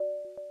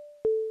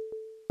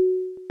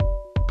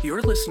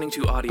You're listening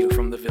to audio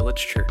from the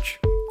Village Church,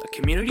 a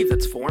community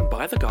that's formed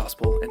by the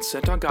gospel and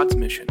sent on God's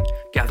mission,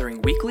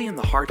 gathering weekly in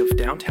the heart of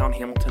downtown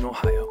Hamilton,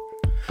 Ohio.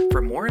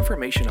 For more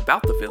information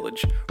about the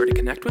Village or to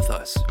connect with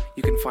us,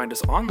 you can find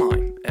us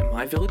online at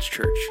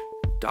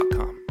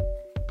myvillagechurch.com.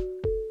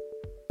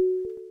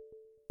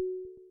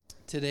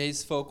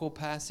 Today's focal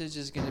passage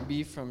is going to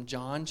be from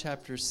John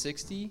chapter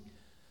 60,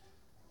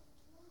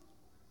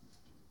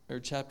 or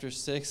chapter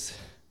 6,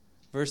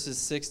 verses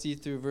 60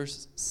 through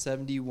verse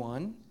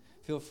 71.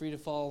 Feel free to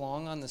follow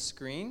along on the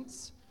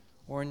screens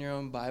or in your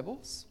own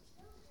Bibles.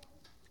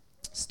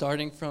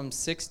 Starting from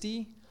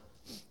 60,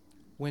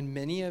 when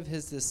many of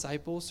his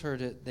disciples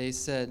heard it, they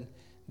said,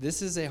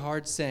 "This is a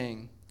hard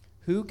saying.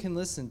 Who can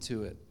listen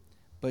to it?"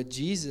 But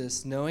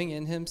Jesus, knowing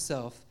in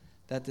himself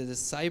that the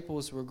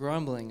disciples were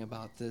grumbling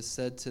about this,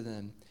 said to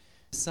them,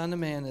 "The Son of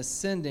Man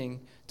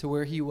ascending to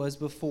where he was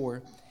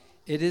before.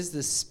 It is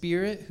the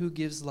Spirit who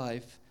gives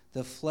life.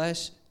 The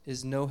flesh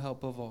is no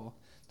help of all.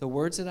 The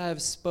words that I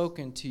have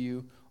spoken to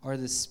you are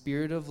the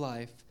Spirit of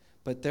life,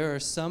 but there are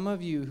some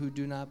of you who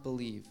do not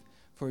believe."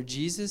 For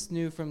Jesus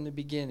knew from the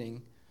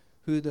beginning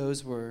who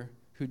those were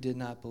who did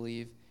not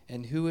believe,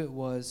 and who it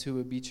was who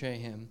would betray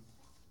him.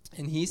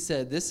 And he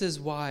said, "This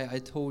is why I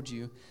told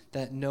you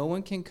that no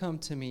one can come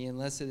to me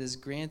unless it is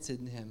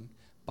granted him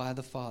by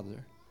the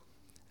Father."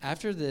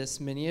 After this,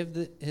 many of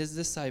his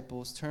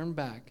disciples turned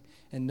back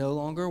and no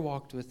longer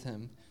walked with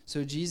him.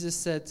 So Jesus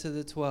said to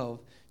the 12,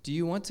 "Do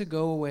you want to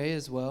go away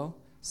as well?"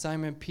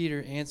 Simon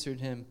Peter answered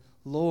him,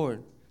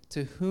 "Lord,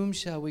 to whom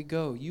shall we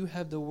go? You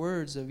have the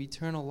words of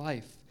eternal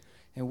life,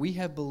 and we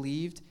have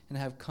believed and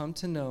have come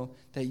to know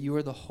that you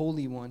are the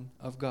Holy One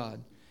of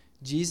God."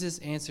 Jesus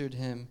answered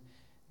him,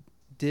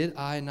 "Did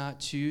I not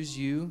choose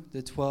you,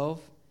 the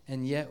 12,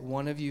 and yet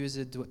one of you is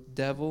a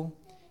devil?"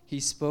 He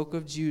spoke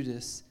of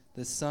Judas,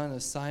 the son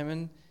of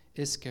Simon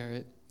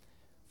Iscariot,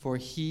 for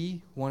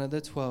he, one of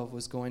the 12,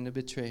 was going to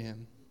betray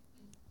him.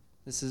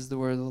 This is the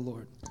word of the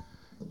Lord.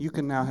 You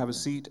can now have a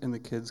seat, and the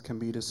kids can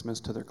be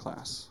dismissed to their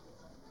class.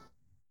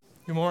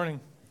 Good morning.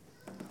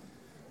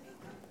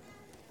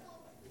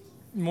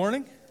 Good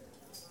morning.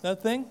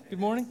 That thing? Good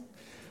morning.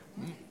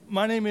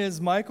 My name is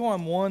Michael.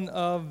 I'm one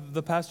of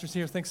the pastors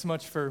here. Thanks so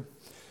much for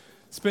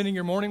spending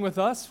your morning with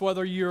us.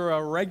 Whether you're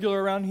a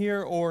regular around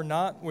here or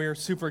not, we're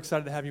super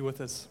excited to have you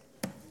with us.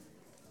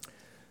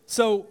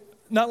 So,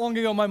 not long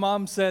ago, my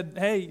mom said,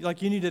 "Hey,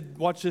 you need to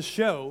watch this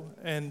show."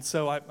 And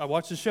so I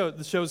watched the show.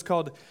 The show is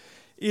called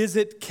Is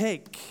It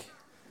Cake?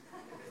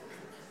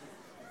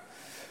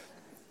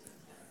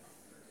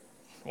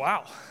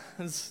 Wow.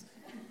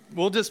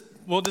 We'll just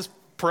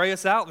pray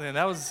us out then.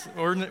 That was,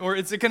 or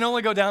it can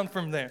only go down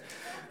from there.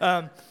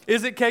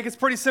 Is It Cake? It's a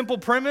pretty simple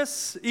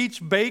premise.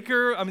 Each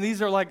baker,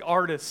 these are like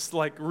artists,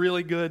 like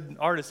really good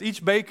artists.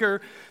 Each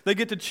baker, they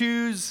get to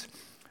choose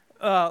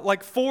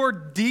 4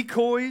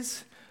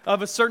 decoys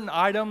of a certain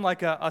item,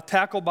 like a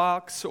tackle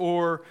box,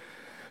 or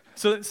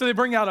so they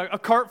bring out a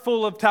cart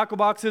full of tackle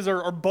boxes,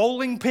 or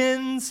bowling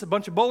pins, a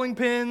bunch of bowling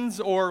pins,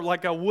 or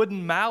like a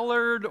wooden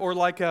mallard, or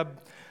like a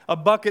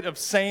bucket of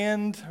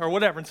sand, or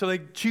whatever. And so they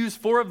choose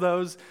 4 of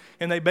those,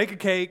 and they bake a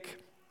cake.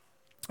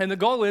 And the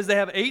goal is they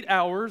have 8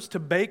 hours to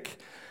bake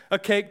a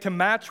cake to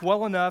match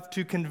well enough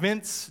to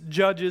convince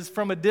judges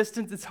from a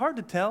distance. It's hard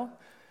to tell.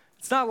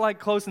 It's not like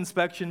close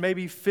inspection,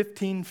 maybe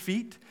 15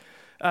 feet.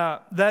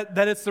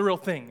 That it's the real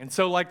thing. And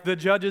so the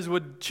judges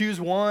would choose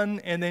one,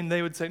 and then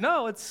they would say,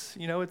 "No, it's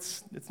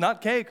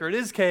not cake," or "It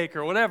is cake,"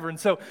 or whatever. And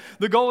so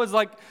the goal is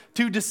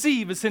to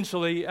deceive,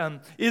 essentially.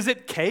 Is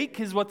it cake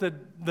is what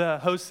the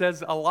host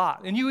says a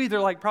lot. And you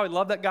either probably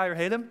love that guy or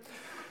hate him.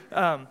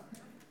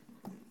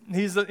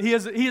 He's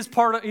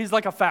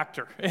like a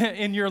factor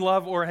in your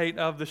love or hate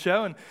of the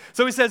show. And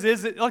so he says,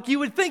 "Is it," you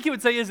would think he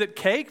would say, "Is it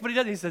cake?" But he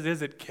doesn't. He says,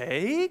 "Is it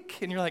cake?"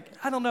 And you're like,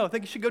 "I don't know. I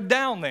think you should go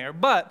down there."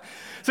 But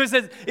so he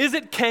says, "Is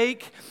it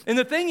cake?" And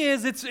the thing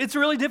is, it's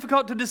really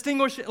difficult to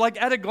distinguish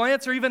at a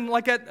glance, or even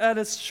at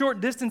a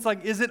short distance,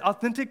 is it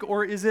authentic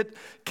or is it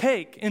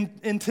cake?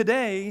 And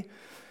today,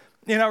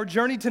 in our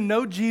journey to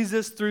know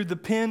Jesus through the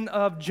pen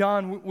of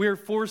John, we're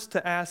forced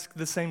to ask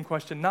the same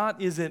question.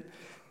 Not, is it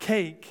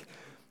cake?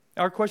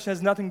 Our question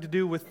has nothing to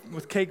do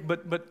with cake, but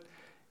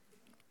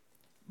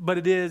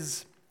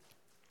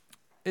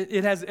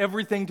it has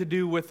everything to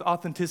do with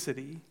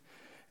authenticity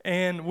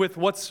and with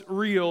what's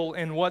real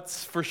and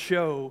what's for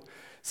show.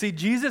 See,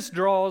 Jesus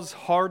draws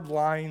hard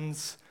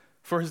lines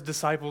for his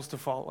disciples to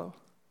follow.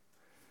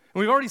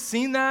 And we've already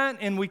seen that,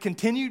 and we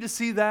continue to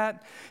see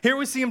that. Here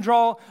we see him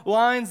draw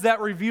lines that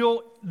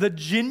reveal the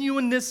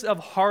genuineness of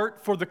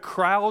heart for the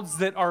crowds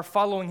that are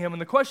following him.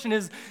 And the question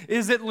is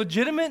it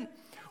legitimate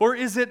or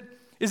is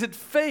it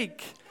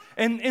fake?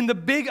 And the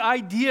big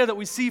idea that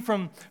we see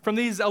from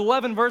these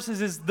 11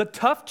 verses is the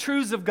tough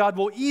truths of God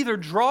will either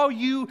draw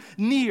you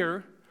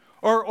near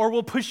or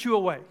will push you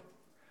away,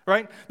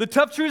 right? The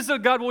tough truths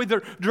of God will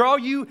either draw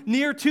you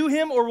near to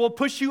him or will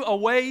push you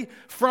away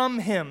from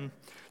him.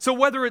 So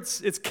whether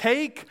it's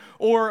cake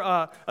or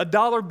a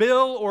dollar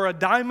bill or a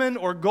diamond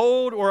or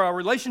gold or a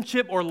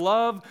relationship or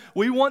love,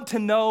 we want to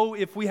know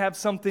if we have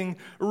something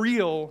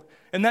real.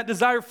 And that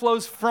desire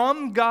flows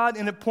from God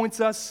and it points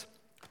us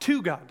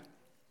to God.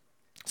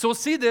 So we'll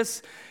see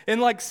this in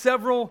like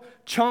several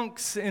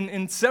chunks,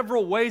 in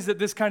several ways that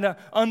this kind of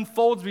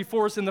unfolds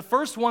before us. And the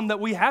first one that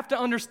we have to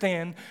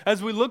understand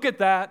as we look at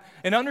that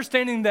and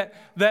understanding that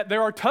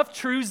there are tough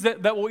truths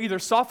that will either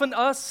soften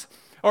us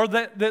or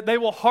that they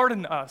will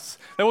harden us.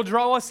 They will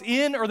draw us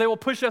in or they will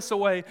push us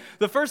away.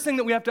 The first thing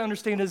that we have to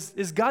understand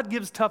is God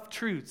gives tough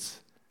truths.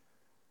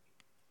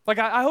 Like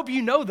I hope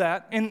you know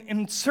that,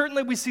 and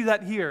certainly we see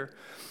that here.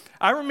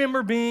 I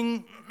remember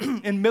being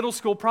in middle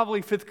school,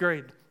 probably 5th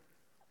grade.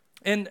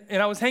 And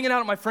I was hanging out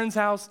at my friend's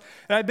house,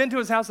 and I'd been to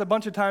his house a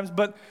bunch of times,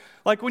 but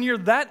like when you're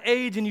that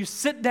age and you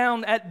sit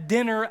down at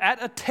dinner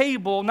at a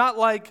table, not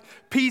like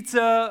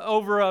pizza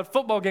over a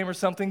football game or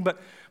something, but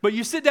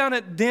you sit down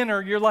at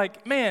dinner, you're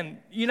like, man,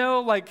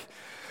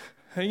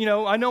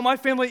 I know my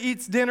family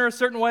eats dinner a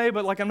certain way,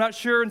 but like I'm not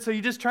sure, and so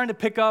you're just trying to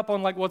pick up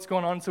on like what's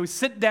going on. So we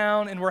sit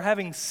down and we're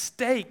having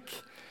steak,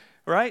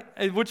 right?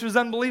 Which was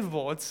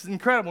unbelievable. It's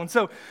incredible. And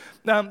so,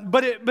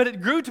 but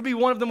it grew to be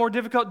one of the more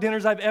difficult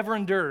dinners I've ever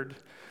endured.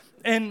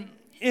 And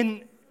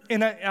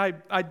I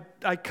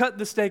cut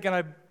the steak and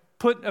I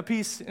put a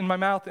piece in my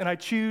mouth and I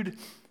chewed,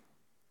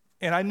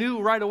 and I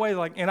knew right away,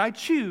 and I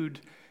chewed,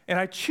 and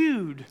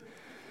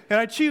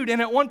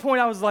at one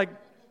point I was like,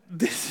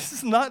 this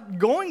is not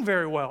going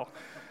very well.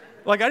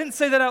 Like I didn't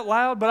say that out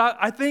loud, but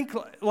I think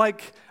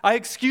like I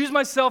excused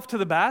myself to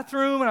the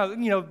bathroom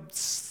and I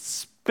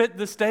spit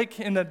the steak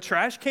in the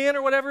trash can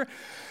or whatever.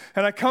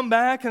 And I come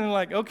back and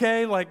like,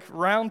 okay, like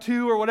round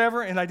 2 or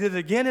whatever. And I did it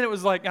again. And it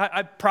was like,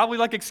 I probably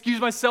like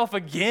excused myself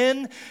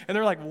again. And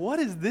they're like, what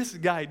is this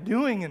guy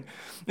doing?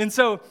 And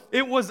so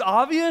it was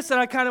obvious. And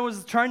I kind of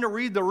was trying to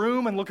read the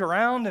room and look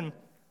around.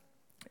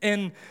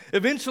 And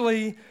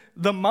eventually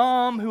the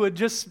mom who had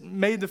just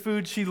made the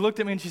food, she looked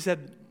at me and she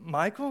said,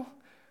 Michael,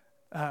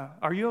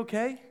 are you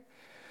okay?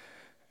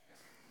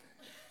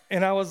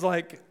 And I was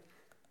like,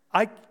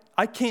 I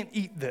can't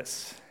eat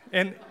this.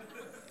 And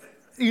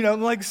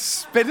like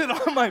spit it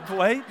on my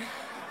plate.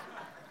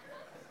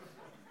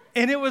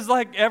 And it was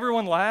like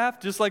everyone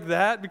laughed just like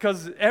that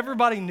because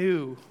everybody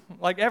knew.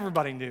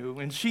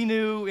 And she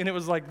knew, and it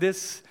was like,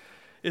 this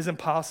is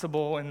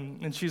impossible.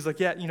 And she's like,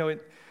 yeah,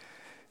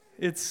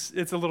 it's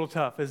a little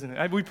tough, isn't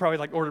it? We probably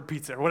like ordered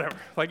pizza or whatever.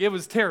 Like it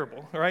was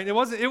terrible, right? It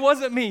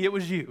wasn't me, it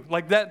was you,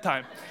 like that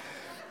time.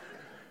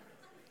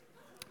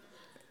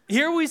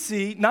 Here we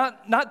see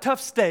not tough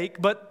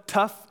steak, but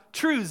tough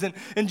truths.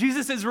 And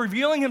Jesus is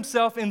revealing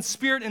himself in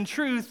spirit and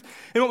truth.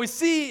 And what we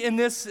see in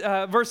this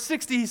verse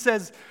 60, he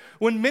says,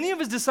 when many of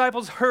his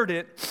disciples heard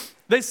it,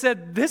 they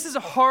said, this is a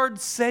hard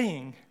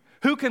saying.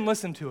 Who can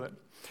listen to it?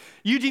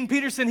 Eugene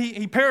Peterson,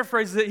 he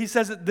paraphrases it. He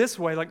says it this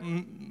way, like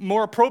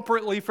more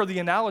appropriately for the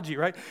analogy,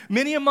 right?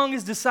 Many among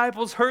his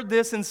disciples heard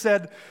this and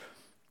said,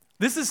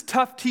 this is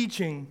tough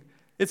teaching.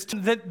 It's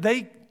that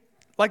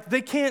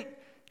they can't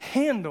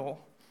handle.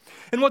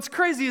 And what's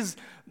crazy is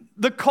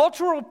the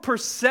cultural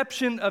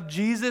perception of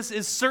Jesus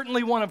is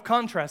certainly one of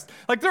contrast.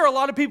 Like there are a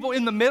lot of people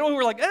in the middle who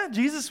are like,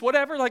 Jesus,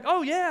 whatever. Like,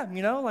 oh yeah,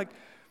 like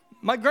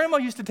my grandma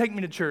used to take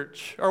me to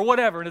church or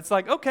whatever. And it's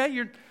like,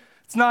 okay,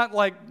 it's not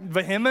like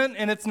vehement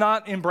and it's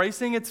not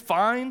embracing, it's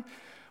fine.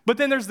 But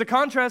then there's the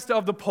contrast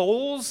of the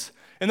polls,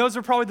 and those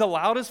are probably the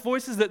loudest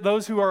voices, that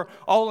those who are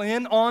all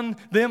in on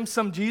them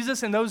some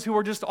Jesus and those who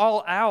are just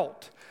all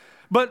out.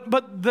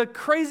 But the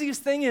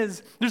craziest thing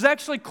is there's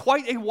actually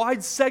quite a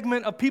wide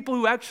segment of people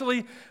who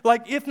actually,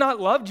 like, if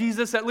not love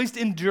Jesus, at least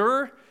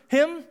endure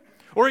him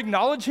or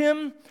acknowledge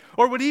him,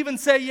 or would even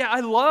say, yeah, I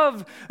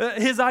love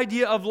his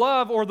idea of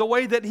love, or the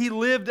way that he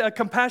lived a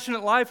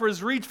compassionate life, or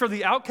his reach for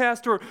the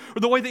outcast, or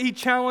the way that he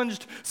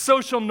challenged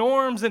social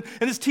norms and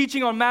his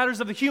teaching on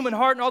matters of the human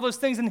heart and all those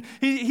things. And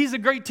he's a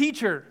great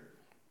teacher.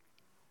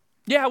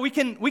 Yeah, we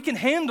can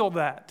handle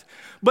that.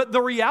 But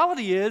the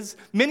reality is,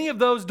 many of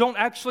those don't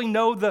actually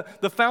know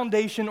the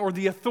foundation or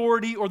the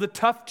authority or the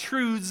tough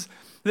truths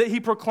that he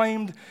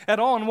proclaimed at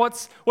all. And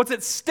what's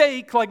at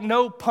stake, like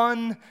no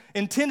pun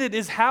intended,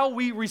 is how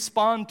we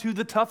respond to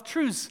the tough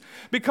truths.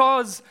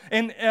 Because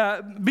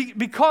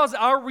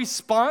our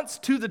response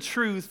to the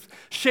truth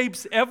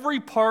shapes every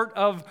part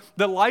of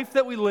the life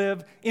that we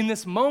live in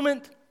this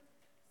moment,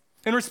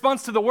 in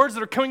response to the words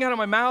that are coming out of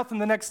my mouth in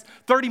the next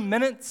 30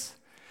 minutes,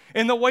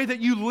 in the way that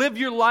you live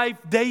your life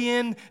day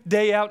in,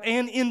 day out,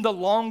 and in the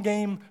long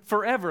game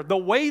forever. The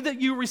way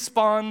that you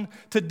respond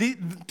to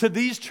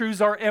these truths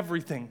are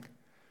everything,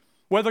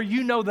 whether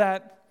you know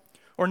that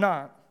or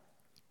not.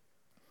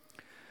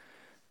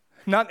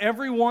 Not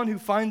everyone who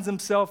finds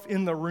himself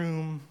in the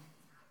room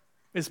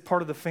is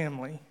part of the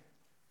family.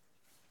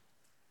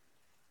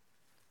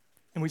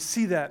 And we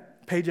see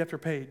that page after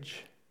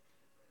page.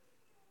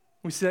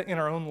 We see that in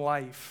our own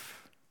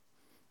life.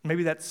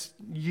 Maybe that's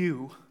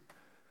you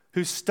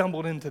who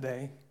stumbled in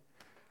today.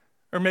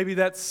 Or maybe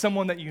that's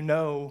someone that you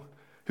know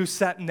who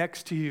sat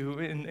next to you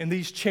in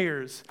these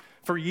chairs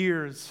for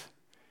years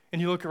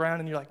and you look around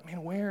and you're like,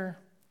 man, where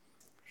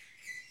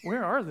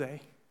are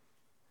they?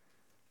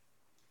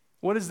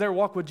 What does their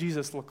walk with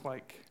Jesus look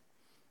like?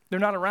 They're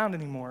not around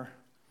anymore.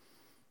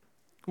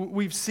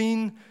 We've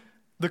seen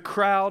the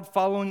crowd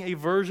following a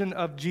version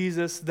of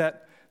Jesus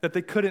that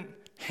they couldn't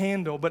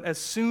handle. But as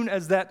soon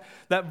as that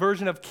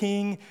version of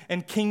king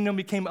and kingdom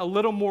became a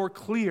little more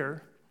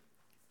clear,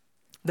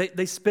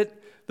 they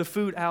spit the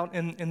food out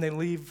and they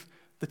leave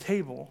the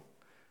table.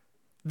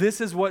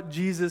 This is what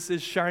Jesus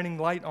is shining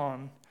light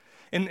on.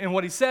 And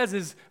what he says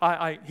is,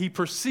 he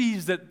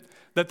perceives that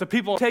the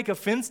people take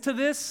offense to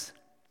this.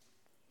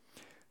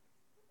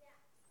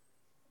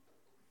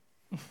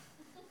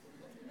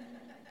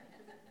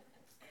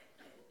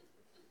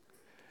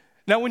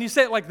 Now, when you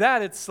say it like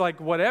that, it's like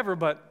whatever,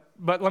 but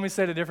let me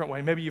say it a different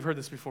way. Maybe you've heard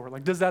this before.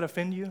 Like, does that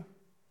offend you?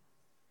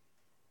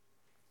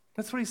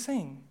 That's what he's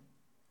saying.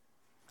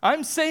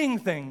 I'm saying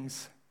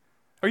things.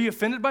 Are you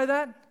offended by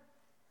that?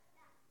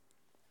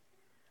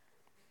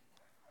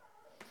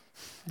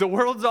 The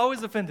world's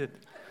always offended.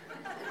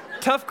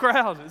 Tough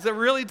crowd. It's a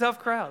really tough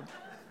crowd.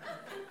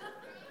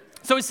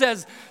 So he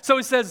says,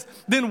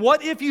 then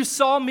what if you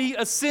saw me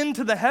ascend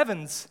to the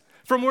heavens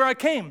from where I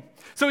came?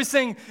 So he's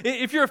saying,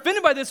 if you're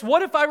offended by this,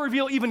 what if I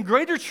reveal even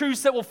greater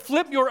truths that will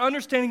flip your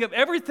understanding of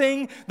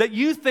everything that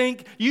you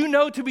think you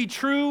know to be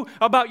true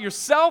about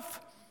yourself,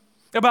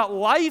 about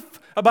life,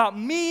 about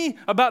me,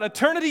 about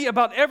eternity,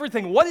 about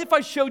everything? What if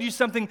I showed you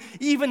something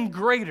even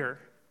greater?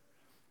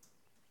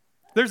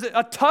 There's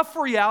a tough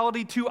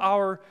reality to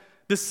our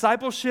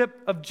discipleship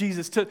of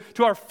Jesus,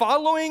 to our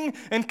following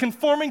and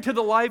conforming to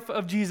the life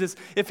of Jesus.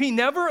 If he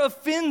never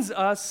offends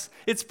us,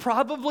 it's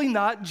probably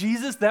not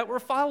Jesus that we're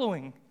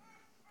following.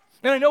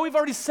 And I know we've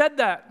already said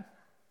that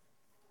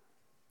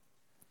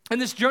in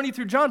this journey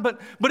through John, but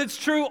it's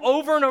true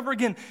over and over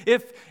again.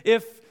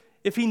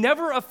 If he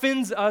never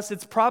offends us,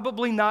 it's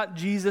probably not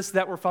Jesus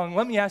that we're following.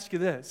 Let me ask you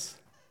this.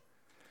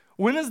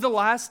 When is the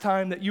last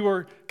time that you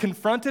were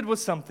confronted with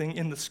something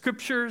in the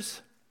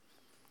scriptures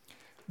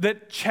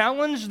that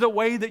challenged the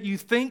way that you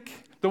think,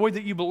 the way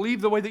that you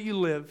believe, the way that you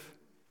live,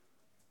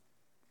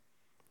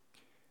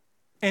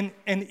 and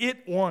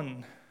it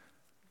won?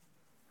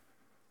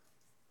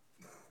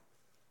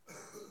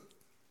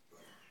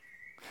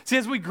 See,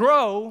 as we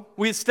grow,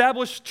 we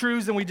establish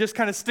truths and we just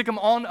kind of stick them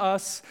on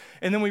us,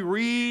 and then we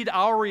read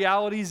our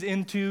realities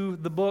into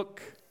the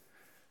book,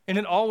 and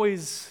it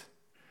always...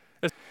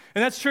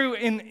 And that's true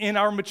in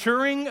our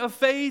maturing of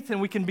faith, and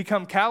we can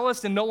become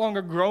calloused and no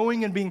longer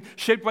growing and being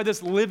shaped by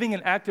this living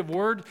and active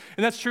word.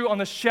 And that's true on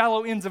the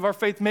shallow ends of our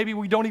faith. Maybe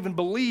we don't even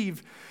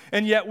believe,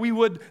 and yet we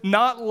would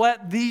not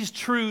let these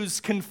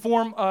truths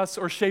conform us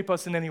or shape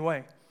us in any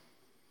way.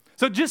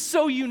 So just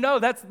so you know,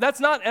 that's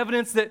not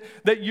evidence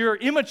that you're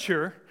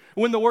immature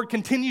when the word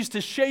continues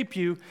to shape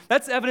you.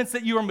 That's evidence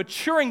that you are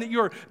maturing, that you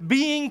are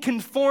being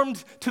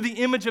conformed to the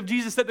image of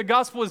Jesus, that the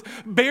gospel is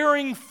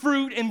bearing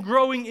fruit and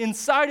growing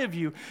inside of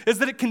you, is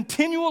that it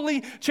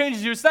continually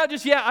changes you. It's not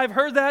just, yeah, I've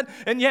heard that,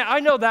 and yeah, I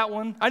know that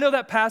one. I know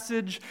that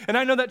passage, and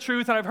I know that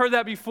truth, and I've heard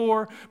that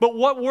before. But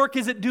what work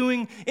is it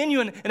doing in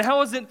you, and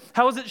how is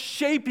it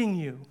shaping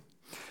you?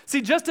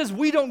 See, just as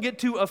we don't get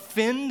to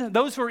offend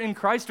those who are in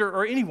Christ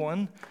or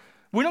anyone,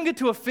 we don't get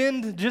to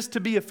offend just to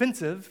be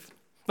offensive.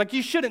 Like,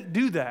 you shouldn't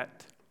do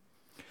that.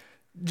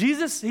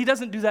 Jesus, he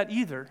doesn't do that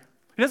either.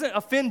 He doesn't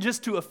offend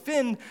just to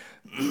offend.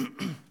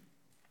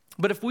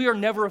 But if we are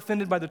never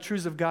offended by the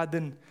truths of God,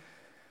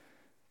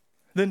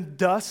 then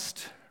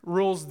dust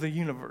rules the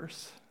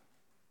universe.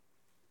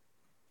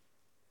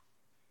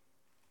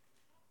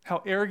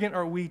 How arrogant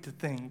are we to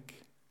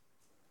think,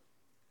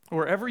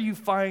 wherever you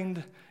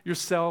find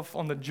yourself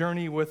on the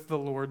journey with the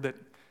Lord, that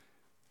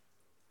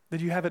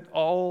you have it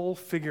all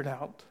figured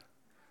out.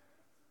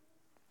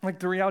 Like,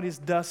 the reality is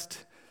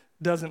dust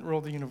doesn't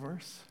rule the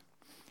universe.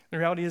 The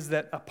reality is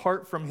that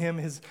apart from him,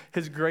 his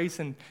grace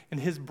and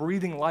his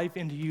breathing life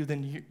into you,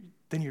 then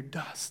you're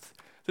dust,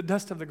 the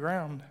dust of the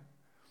ground.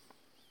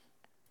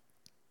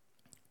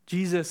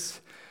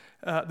 Jesus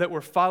that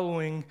we're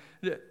following,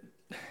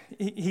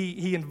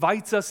 he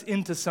invites us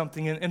into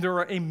something, and there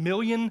are a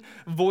million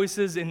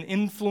voices and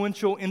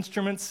influential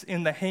instruments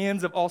in the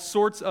hands of all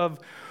sorts of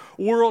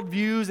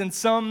worldviews, and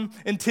some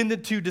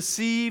intended to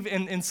deceive,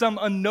 and some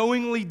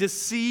unknowingly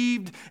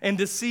deceived and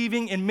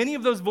deceiving, and many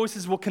of those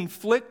voices will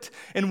conflict,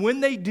 and when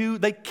they do,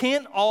 they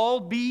can't all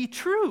be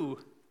true.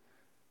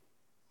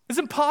 It's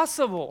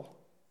impossible.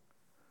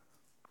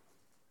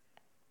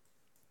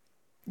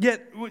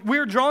 Yet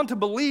we're drawn to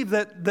believe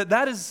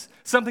that is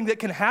something that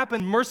can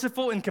happen,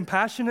 merciful and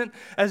compassionate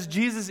as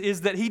Jesus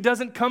is, that he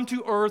doesn't come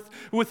to earth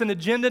with an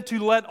agenda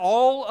to let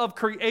all of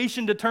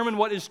creation determine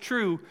what is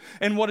true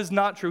and what is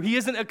not true. He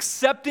isn't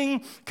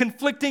accepting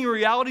conflicting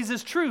realities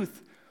as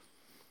truth.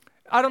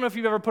 I don't know if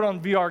you've ever put on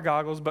VR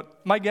goggles,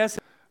 but my guess,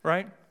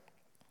 right?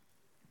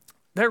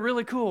 They're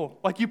really cool.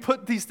 Like, you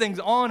put these things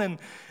on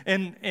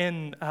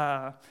and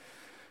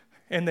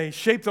and they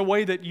shape the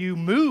way that you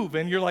move,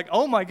 and you're like,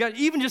 oh my God,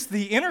 even just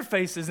the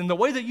interfaces and the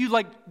way that you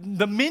like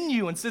the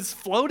menu, and it's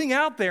floating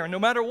out there, and no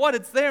matter what,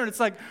 it's there, and it's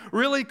like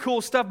really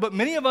cool stuff. But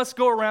many of us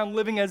go around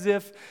living as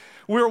if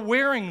we're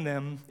wearing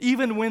them,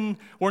 even when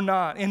we're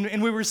not.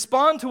 And we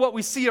respond to what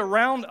we see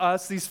around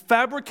us, these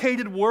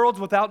fabricated worlds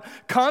without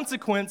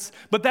consequence,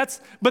 but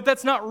that's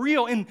not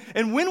real. And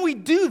when we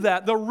do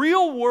that, the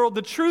real world,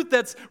 the truth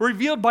that's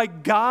revealed by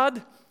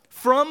God,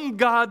 from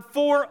God,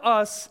 for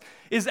us,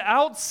 is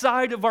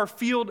outside of our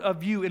field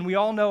of view. And we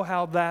all know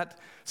how that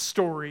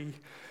story,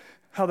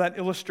 how that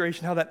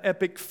illustration, how that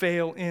epic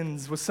fail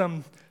ends with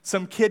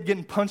some kid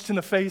getting punched in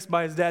the face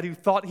by his dad who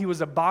thought he was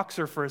a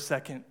boxer for a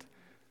second.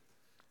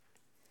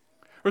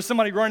 Or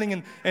somebody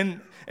running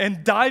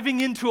and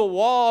diving into a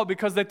wall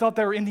because they thought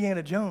they were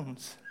Indiana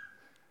Jones.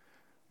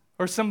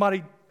 Or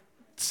somebody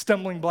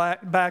stumbling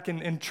back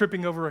and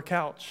tripping over a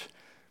couch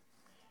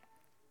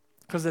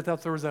because they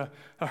thought there was a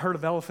herd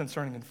of elephants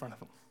running in front of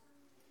them.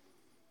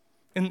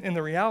 And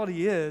the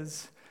reality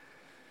is,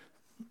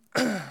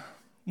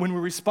 when we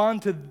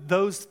respond to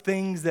those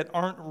things that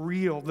aren't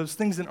real, those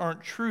things that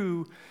aren't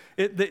true,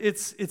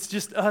 it's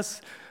just us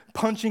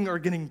punching or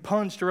getting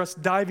punched, or us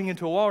diving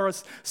into a wall, or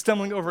us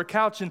stumbling over a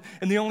couch. And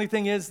the only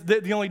thing is,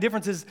 the only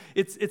difference is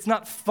it's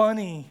not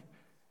funny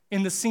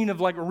in the scene of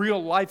like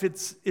real life.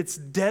 It's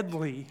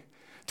deadly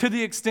to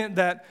the extent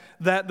that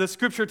the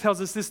scripture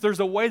tells us this: there's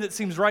a way that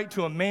seems right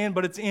to a man,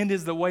 but its end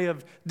is the way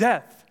of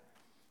death.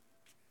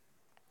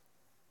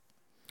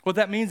 What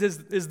that means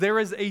is there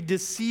is a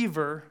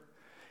deceiver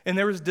and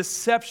there is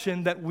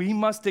deception that we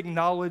must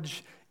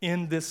acknowledge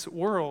in this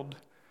world.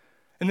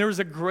 And there is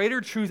a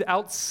greater truth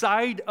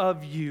outside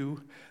of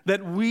you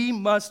that we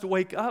must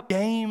wake up.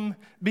 Game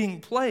being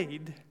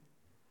played.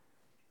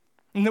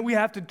 And that we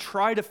have to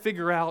try to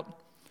figure out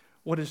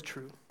what is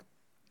true.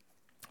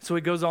 So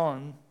he goes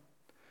on.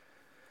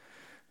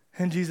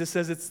 And Jesus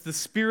says it's the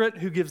Spirit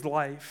who gives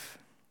life.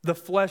 The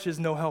flesh is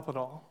no help at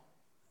all.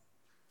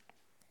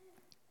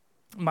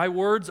 My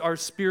words are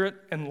spirit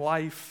and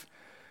life,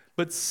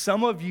 but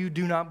some of you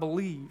do not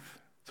believe.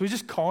 So he's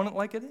just calling it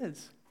like it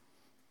is.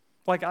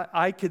 Like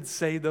I could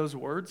say those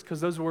words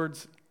because those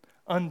words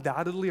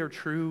undoubtedly are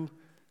true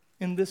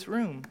in this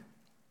room.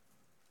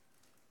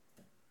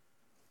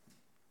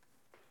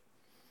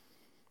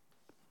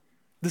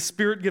 The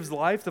Spirit gives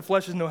life, the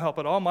flesh is no help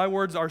at all. My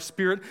words are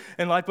spirit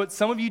and life, but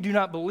some of you do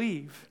not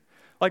believe.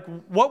 Like,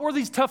 what were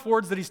these tough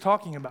words that he's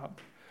talking about?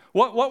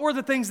 What were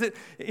the things that,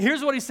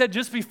 here's what he said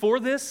just before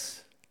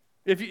this.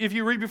 If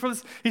you read before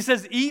this, he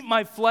says, eat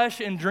my flesh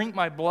and drink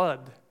my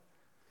blood.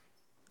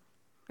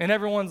 And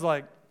everyone's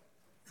like,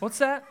 what's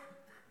that?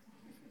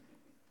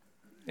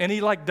 And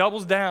he like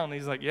doubles down.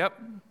 He's like, yep.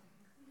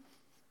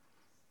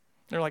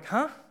 They're like,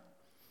 huh?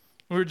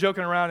 We were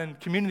joking around in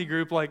community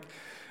group, like,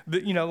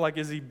 like,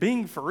 is he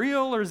being for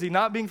real or is he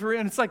not being for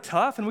real? And it's like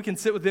tough, and we can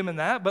sit with him in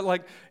that, but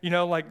like,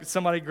 like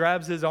somebody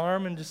grabs his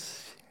arm and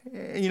just,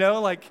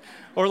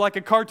 or like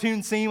a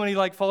cartoon scene when he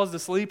like falls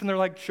asleep and they're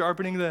like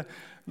sharpening the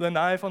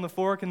knife on the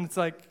fork, and it's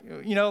like,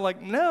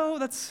 no,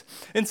 that's,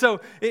 and so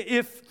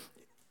if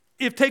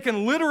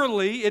taken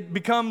literally, it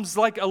becomes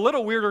like a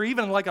little weird or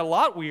even like a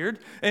lot weird,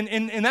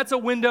 and that's a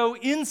window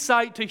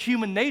insight to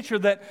human nature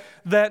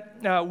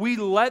that we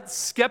let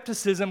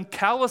skepticism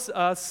callous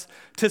us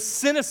to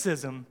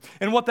cynicism.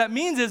 And what that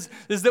means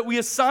is that we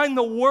assign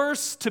the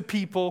worst to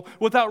people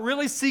without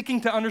really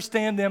seeking to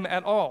understand them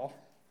at all.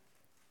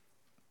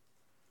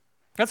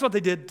 That's what they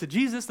did to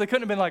Jesus. They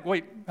couldn't have been like,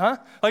 wait, huh?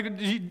 Like,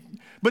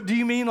 but do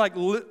you mean like,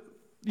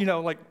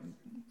 like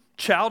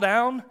chow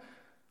down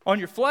on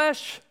your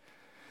flesh?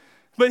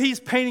 But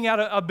he's painting out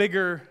a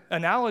bigger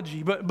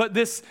analogy. But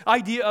this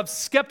idea of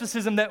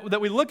skepticism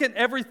that we look at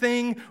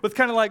everything with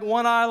kind of like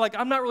one eye, like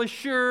I'm not really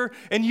sure,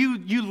 and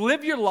you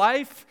live your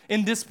life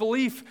in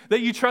disbelief, that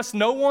you trust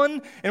no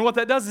one, and what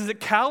that does is it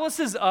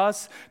calluses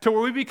us to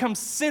where we become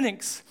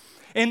cynics,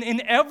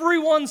 and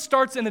everyone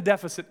starts in a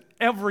deficit.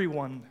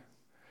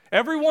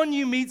 Everyone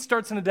you meet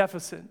starts in a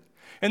deficit,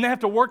 and they have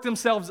to work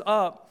themselves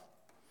up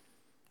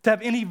to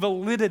have any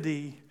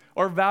validity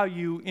or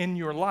value in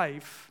your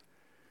life.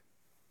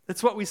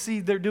 That's what we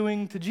see they're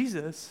doing to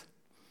Jesus.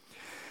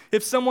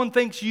 If someone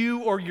thinks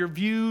you or your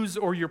views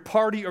or your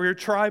party or your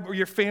tribe or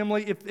your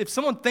family, if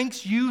someone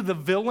thinks you the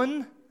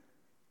villain,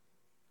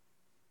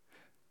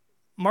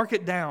 mark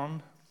it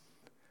down.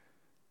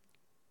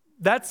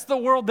 That's the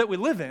world that we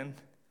live in.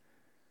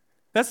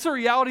 That's the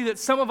reality that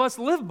some of us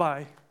live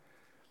by.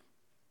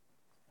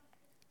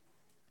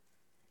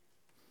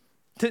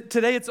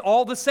 Today, it's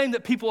all the same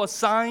that people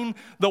assign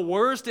the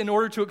worst in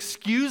order to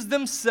excuse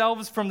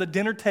themselves from the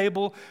dinner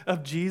table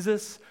of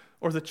Jesus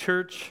or the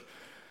church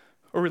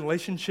or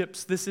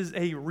relationships. This is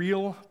a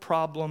real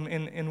problem.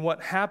 And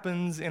what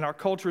happens in our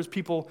culture is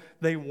people,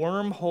 they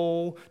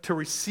wormhole to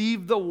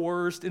receive the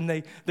worst, and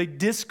they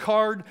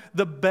discard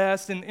the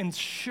best. And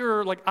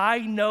sure, like I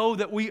know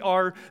that we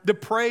are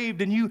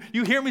depraved, and you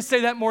hear me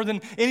say that more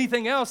than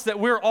anything else, that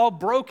we're all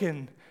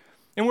broken.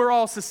 And we're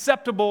all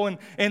susceptible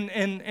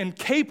and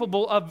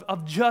capable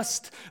of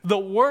just the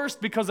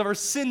worst because of our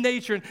sin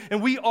nature.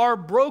 And we are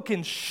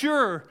broken,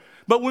 sure.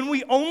 But when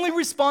we only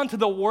respond to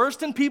the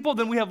worst in people,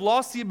 then we have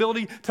lost the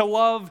ability to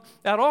love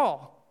at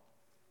all.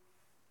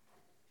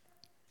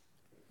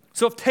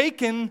 So if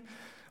taken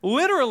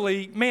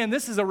literally, man,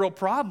 this is a real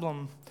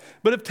problem.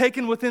 But if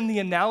taken within the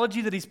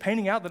analogy that he's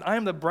painting out, that I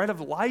am the bread of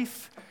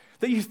life,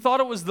 that you thought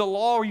it was the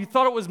law, or you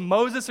thought it was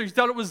Moses, or you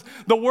thought it was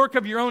the work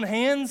of your own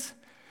hands,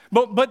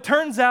 but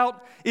turns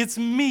out it's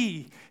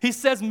me. He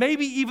says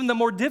maybe even the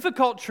more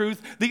difficult truth,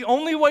 the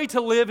only way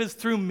to live is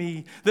through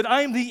me, that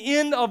I am the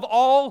end of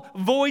all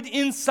void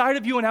inside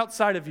of you and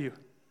outside of you.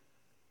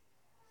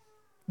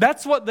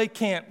 That's what they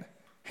can't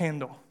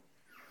handle.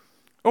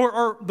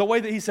 Or the way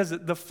that he says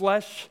it, the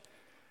flesh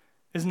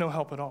is no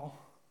help at all.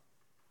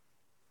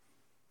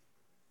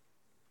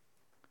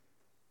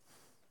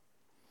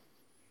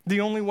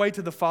 The only way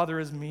to the Father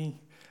is me.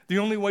 The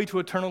only way to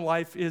eternal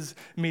life is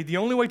me. The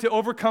only way to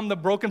overcome the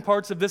broken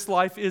parts of this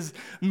life is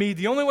me.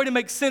 The only way to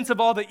make sense of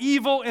all the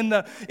evil and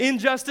the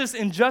injustice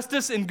and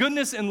justice and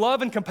goodness and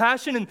love and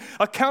compassion and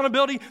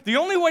accountability, the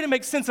only way to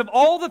make sense of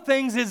all the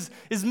things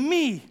is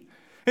me.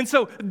 And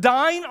so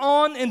dine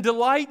on and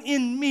delight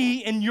in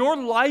me, and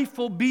your life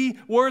will be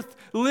worth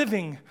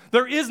living.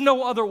 There is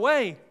no other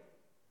way.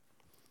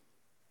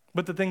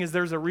 But the thing is,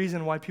 there's a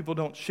reason why people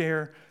don't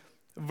share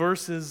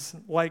verses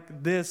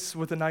like this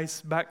with a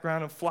nice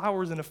background of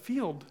flowers in a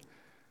field.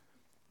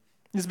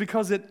 It's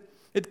because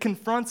it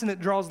confronts and it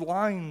draws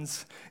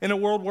lines in a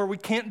world where we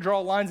can't draw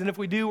lines. And if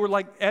we do, we're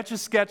like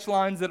Etch-a-Sketch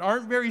lines that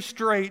aren't very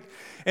straight.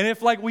 And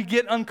if like we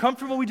get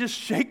uncomfortable, we just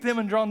shake them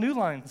and draw new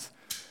lines.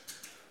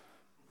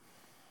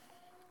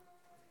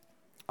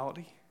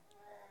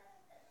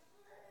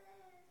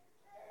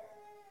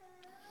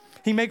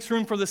 He makes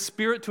room for the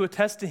Spirit to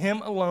attest to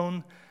him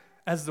alone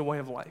as the way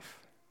of life.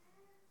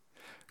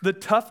 The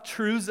tough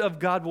truths of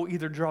God will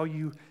either draw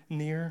you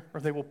near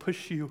or they will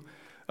push you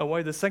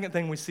away. The second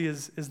thing we see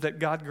is that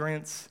God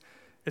grants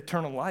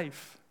eternal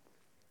life.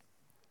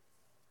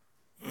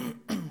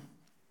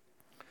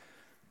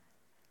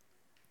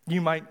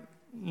 You might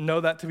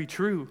know that to be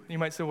true. You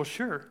might say, well,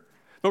 sure.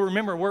 But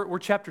remember, we're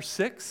chapter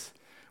 6.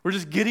 We're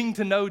just getting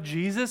to know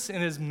Jesus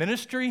and his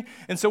ministry,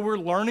 and so we're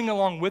learning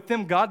along with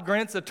him. God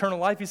grants eternal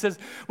life. He says,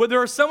 well, there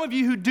are some of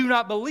you who do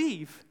not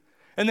believe.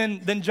 And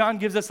then John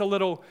gives us a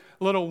little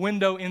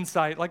window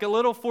insight, like a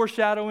little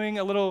foreshadowing,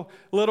 a little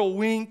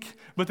wink,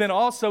 but then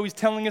also he's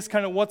telling us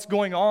kind of what's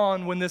going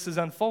on when this is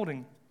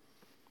unfolding.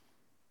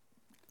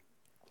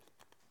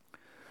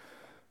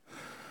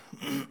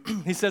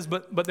 He says,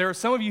 but there are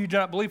some of you who do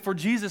not believe, for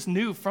Jesus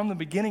knew from the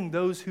beginning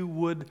those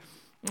who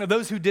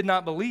did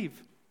not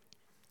believe,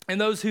 and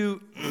those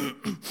who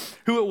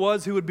it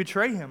was who would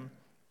betray him.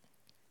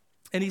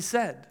 And he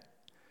said,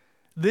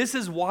 this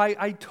is why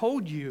I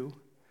told you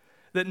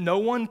that no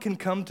one can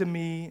come to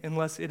me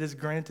unless it is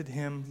granted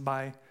him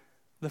by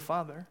the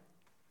Father.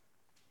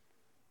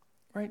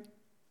 Right?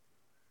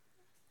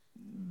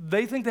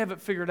 They think they have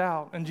it figured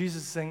out, and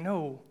Jesus is saying,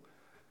 no,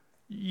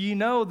 you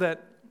know that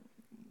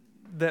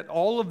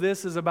all of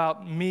this is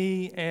about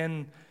me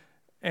and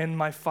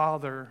my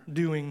Father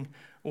doing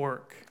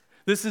work.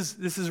 This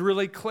is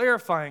really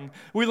clarifying.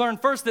 We learn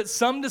first that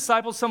some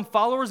disciples, some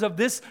followers of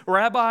this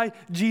rabbi,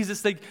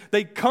 Jesus,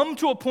 they come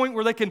to a point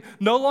where they can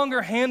no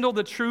longer handle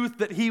the truth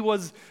that he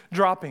was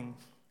dropping.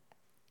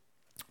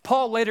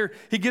 Paul later,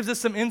 he gives us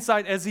some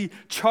insight as he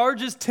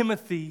charges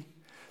Timothy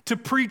to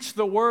preach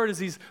the word as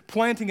he's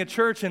planting a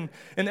church in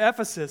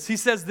Ephesus. He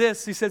says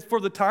this, he says, for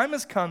the time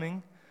is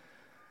coming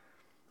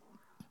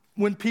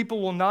when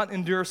people will not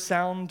endure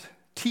sound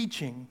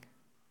teaching.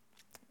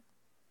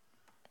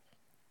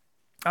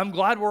 I'm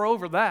glad we're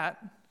over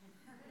that.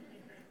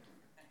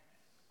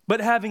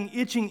 But having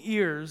itching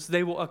ears,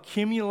 they will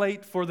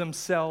accumulate for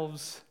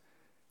themselves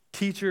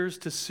teachers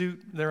to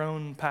suit their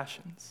own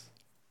passions.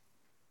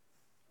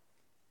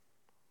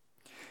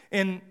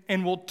 And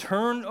will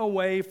turn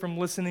away from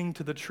listening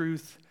to the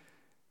truth,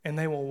 and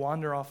they will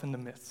wander off into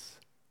myths.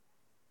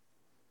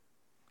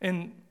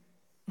 And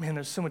man,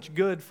 there's so much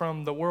good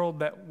from the world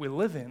that we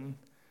live in,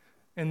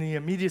 and the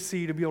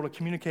immediacy to be able to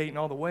communicate in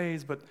all the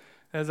ways, but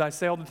as I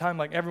say all the time,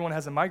 like everyone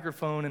has a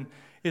microphone, and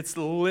it's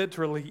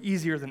literally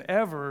easier than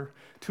ever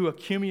to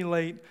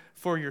accumulate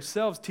for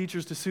yourselves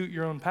teachers to suit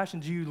your own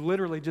passions. You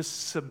literally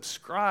just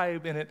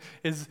subscribe, and it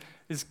is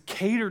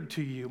catered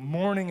to you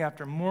morning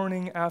after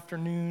morning,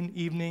 afternoon,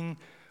 evening.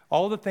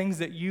 All the things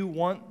that you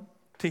want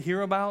to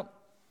hear about,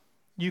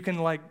 you can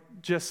like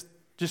just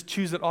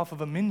choose it off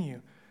of a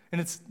menu,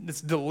 and it's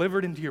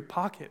delivered into your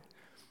pocket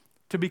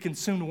to be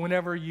consumed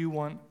whenever you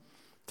want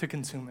to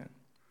consume it.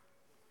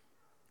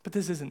 But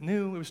this isn't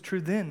new. It was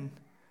true then.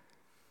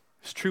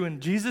 It's true in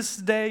Jesus'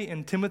 day,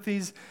 in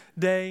Timothy's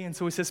day. And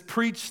so he says,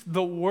 preach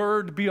the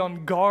word, be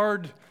on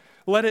guard.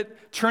 Let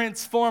it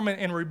transform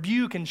and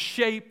rebuke and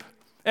shape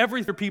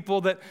everything for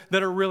people that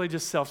are really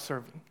just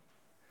self-serving.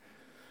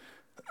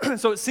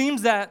 So it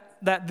seems that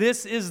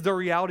this is the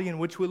reality in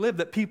which we live,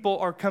 that people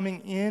are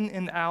coming in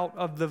and out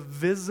of the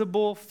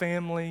visible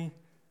family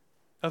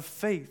of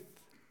faith.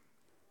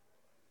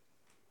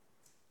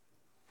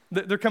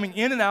 They're coming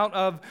in and out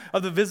of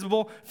the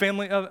visible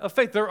family of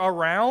faith. They're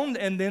around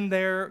and then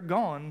they're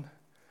gone.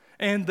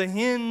 And the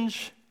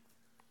hinge,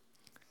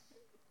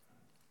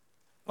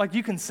 like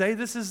you can say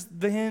this is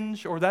the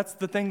hinge, or that's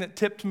the thing that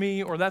tipped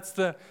me, or that's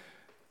the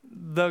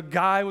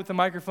guy with the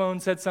microphone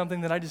said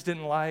something that I just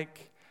didn't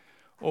like,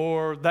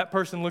 or that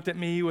person looked at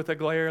me with a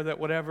glare that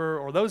whatever,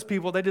 or those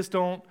people, they just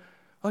don't,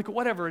 like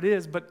whatever it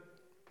is, but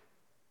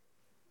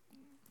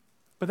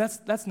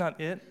that's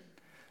not it.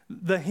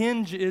 The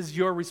hinge is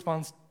your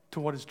response to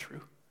what is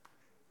true.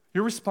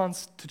 Your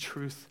response to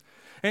truth.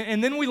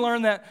 And then we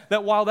learn that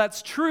while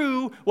that's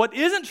true, what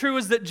isn't true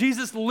is that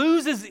Jesus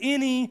loses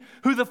any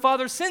who the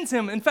Father sends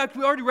him. In fact,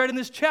 we already read in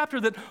this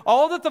chapter that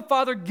all that the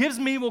Father gives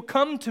me will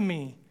come to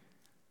me.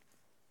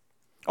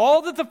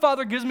 All that the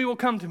Father gives me will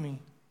come to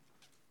me.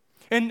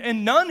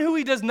 And none who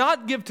he does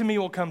not give to me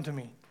will come to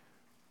me.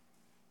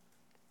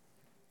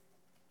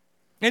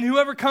 And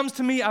whoever comes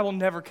to me, I will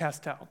never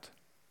cast out.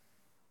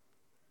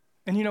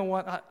 And you know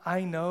what?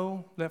 I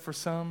know that for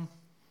some,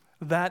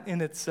 that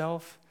in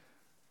itself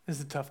is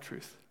a tough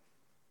truth.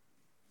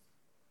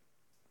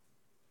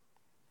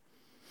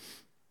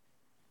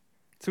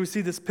 So we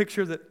see this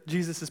picture that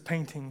Jesus is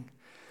painting.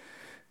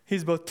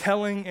 He's both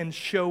telling and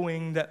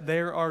showing that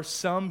there are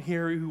some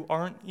here who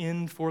aren't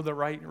in for the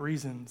right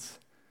reasons.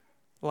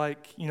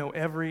 Like,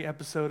 every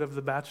episode of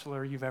The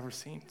Bachelor you've ever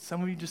seen.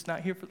 Some of you just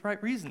not here for the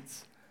right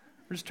reasons.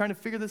 We're just trying to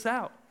figure this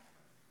out.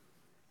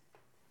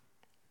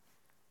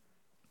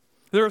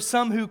 There are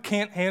some who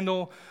can't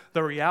handle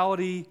the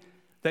reality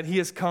that he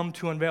has come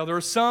to unveil. There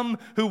are some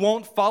who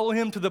won't follow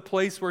him to the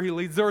place where he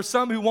leads. There are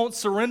some who won't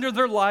surrender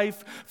their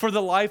life for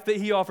the life that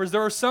he offers.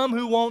 There are some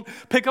who won't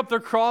pick up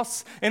their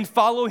cross and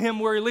follow him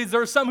where he leads.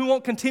 There are some who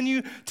won't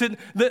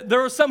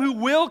there are some who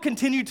will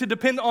continue to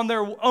depend on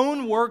their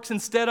own works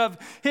instead of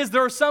his.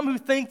 There are some who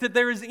think that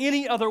there is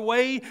any other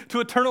way to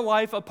eternal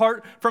life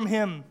apart from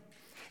him.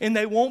 And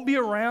they won't be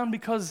around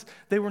because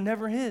they were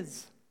never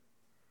his.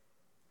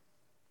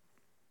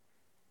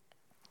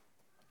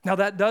 Now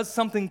that does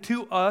something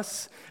to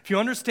us, if you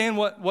understand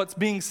what's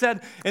being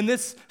said, and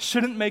this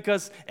shouldn't make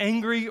us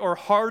angry or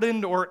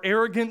hardened or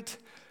arrogant,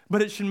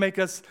 but it should make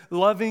us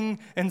loving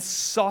and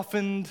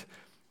softened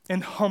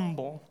and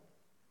humble.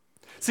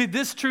 See,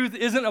 this truth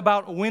isn't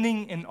about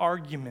winning an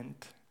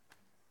argument.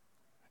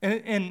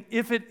 And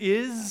if it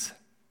is,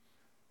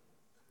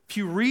 if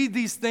you read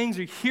these things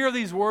or hear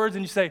these words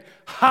and you say,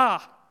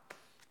 ha,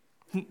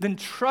 then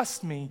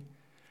trust me,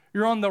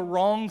 you're on the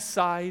wrong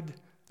side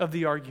of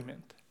the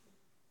argument.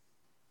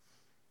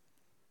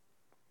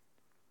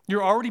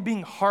 You're already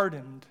being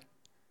hardened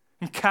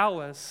and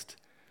calloused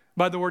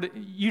by the word.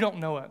 You don't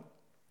know it,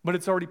 but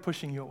it's already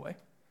pushing you away.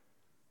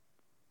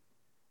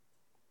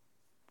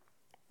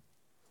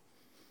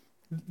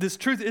 This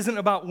truth isn't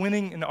about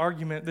winning an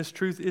argument. This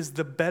truth is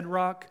the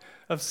bedrock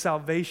of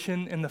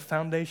salvation and the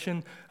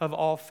foundation of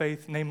all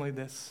faith, namely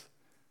this,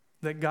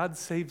 that God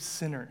saves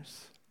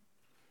sinners.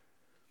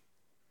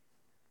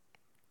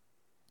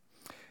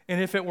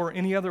 And if it were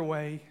any other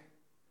way,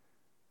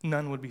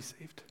 none would be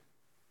saved.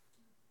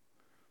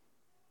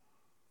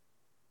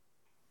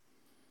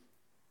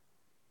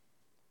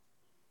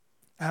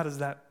 How does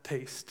that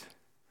taste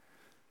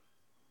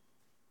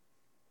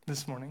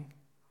this morning?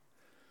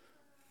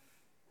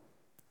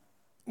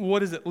 What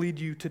does it lead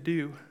you to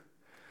do?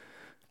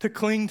 To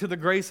cling to the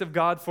grace of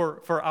God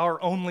for our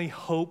only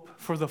hope,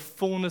 for the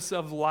fullness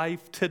of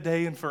life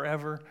today and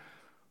forever,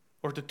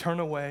 or to turn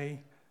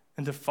away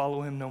and to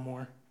follow him no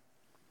more?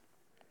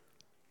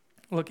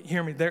 Look,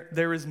 hear me,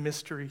 there is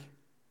mystery.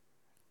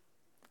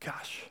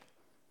 Gosh,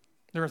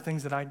 there are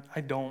things that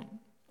I don't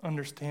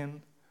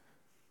understand.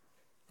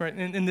 Right?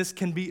 And this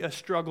can be a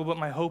struggle, but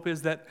my hope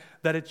is that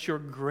it's your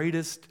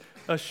greatest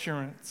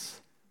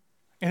assurance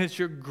and it's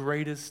your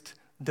greatest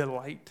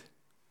delight.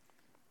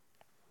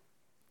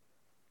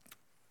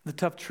 The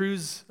tough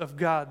truths of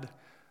God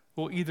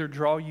will either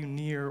draw you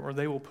near or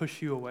they will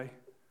push you away.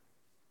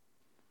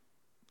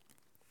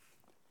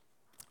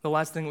 The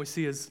last thing we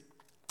see is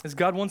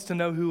God wants to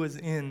know who is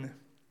in.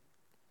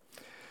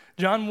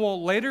 John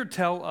will later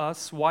tell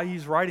us why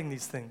he's writing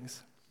these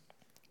things.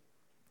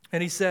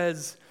 And he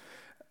says,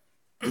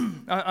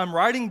 I'm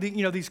writing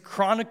these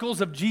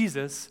chronicles of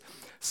Jesus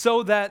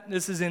so that,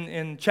 this is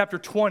in chapter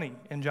 20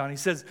 in John, he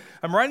says,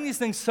 I'm writing these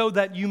things so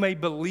that you may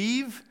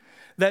believe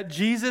that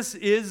Jesus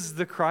is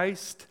the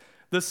Christ,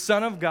 the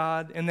Son of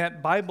God, and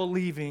that by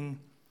believing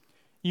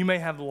you may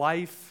have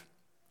life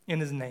in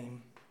his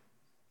name.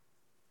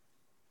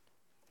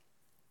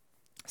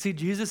 See,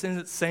 Jesus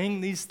isn't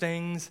saying these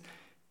things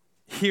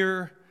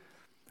here.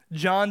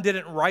 John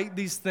didn't write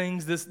these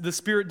things. The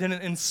Spirit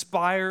didn't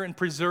inspire and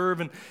preserve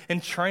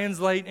and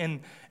translate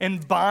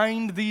and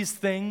bind these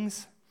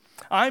things.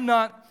 I'm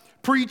not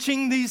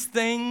preaching these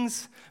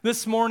things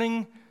this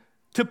morning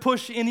to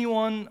push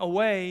anyone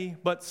away,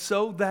 but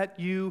so that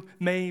you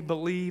may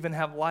believe and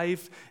have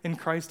life in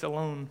Christ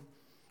alone.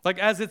 Like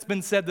as it's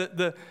been said,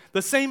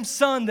 the same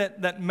sun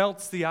that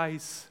melts the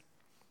ice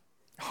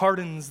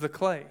hardens the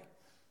clay.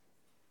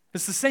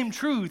 It's the same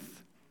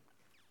truth.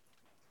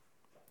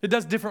 It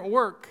does different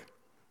work.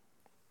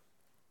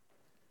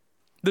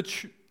 The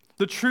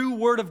true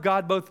word of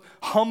God both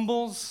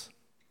humbles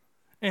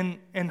and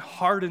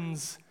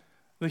hardens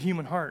the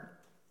human heart.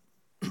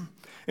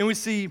 And we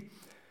see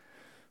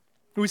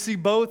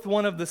both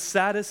one of the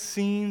saddest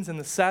scenes and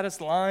the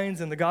saddest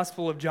lines in the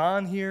Gospel of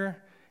John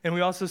here, and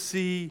we also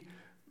see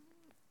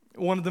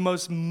one of the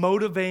most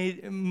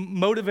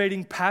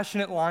motivating,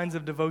 passionate lines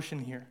of devotion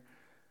here.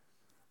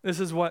 This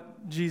is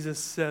what Jesus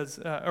says,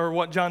 or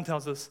what John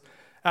tells us.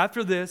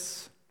 After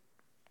this,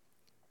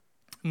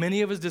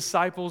 many of his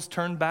disciples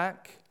turned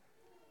back,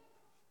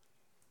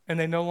 and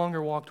they no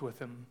longer walked with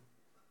him.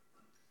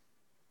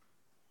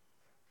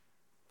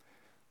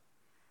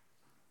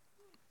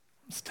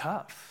 It's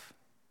tough.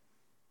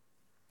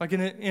 Like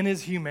in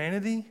his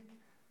humanity,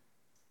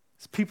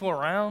 there's people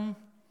around,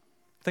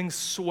 things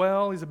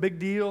swell, he's a big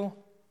deal.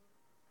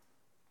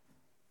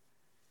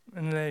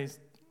 And they,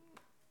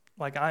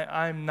 like,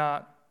 I'm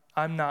not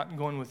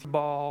going with you,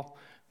 ball,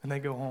 and they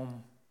go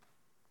home.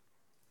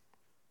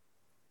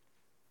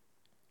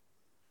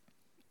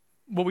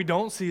 What we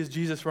don't see is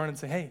Jesus run and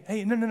say,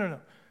 hey,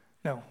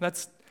 no,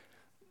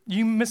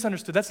 you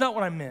misunderstood. That's not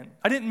what I meant.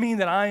 I didn't mean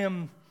that I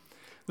am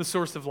the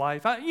source of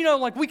life.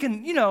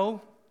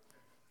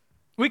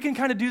 We can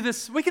kind of do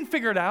this, we can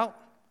figure it out.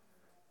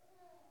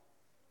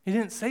 He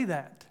didn't say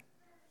that.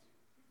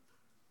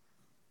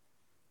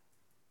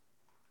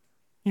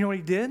 You know what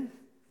he did?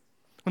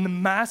 When the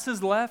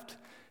masses left,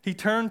 he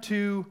turned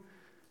to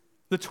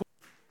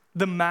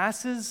the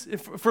masses.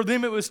 For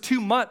them, it was too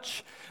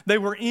much. They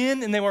were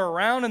in and they were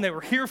around and they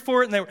were here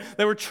for it and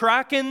they were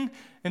tracking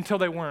until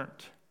they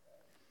weren't.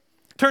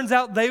 Turns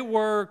out they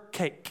were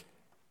cake.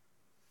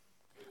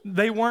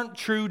 They weren't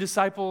true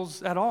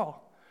disciples at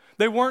all.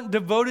 They weren't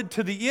devoted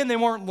to the end. They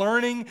weren't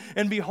learning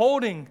and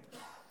beholding.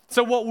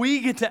 So what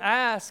we get to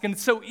ask, and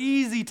it's so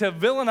easy to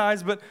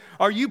villainize, but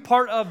are you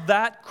part of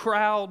that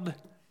crowd?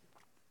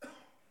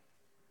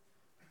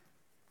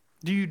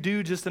 Do you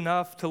do just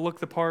enough to look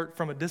the part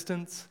from a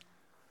distance?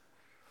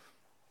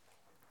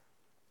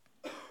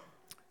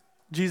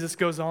 Jesus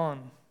goes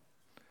on,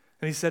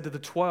 and he said to the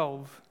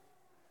 12,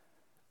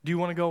 do you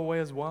want to go away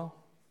as well?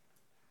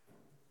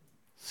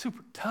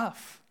 Super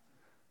tough.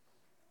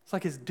 It's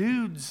like his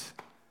dudes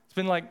he's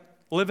been like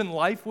living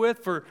life with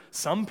for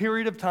some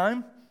period of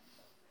time.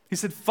 He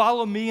said,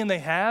 follow me, and they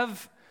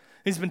have.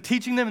 He's been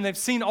teaching them, and they've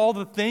seen all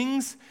the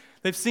things.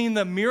 They've seen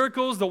the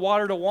miracles, the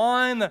water to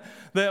wine,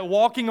 the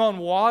walking on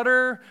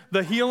water,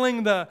 the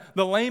healing the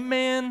lame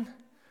man,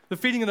 the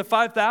feeding of the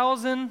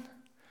 5,000.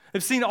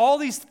 They've seen all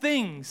these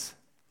things.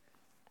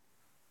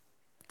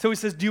 So he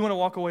says, do you want to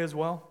walk away as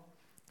well?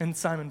 And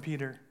Simon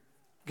Peter,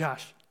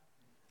 gosh,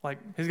 like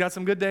he's got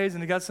some good days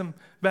and he got some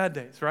bad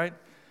days, right?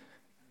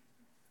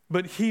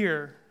 But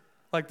here,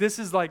 like this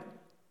is like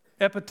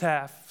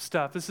epitaph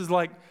stuff. This is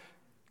like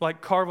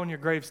carve on your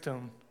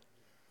gravestone.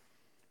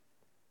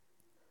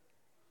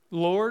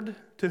 Lord,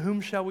 to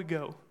whom shall we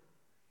go?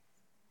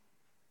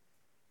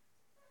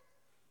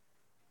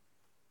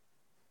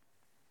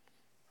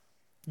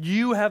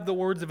 You have the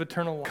words of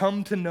eternal life.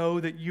 Come to know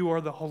that you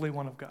are the Holy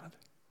One of God.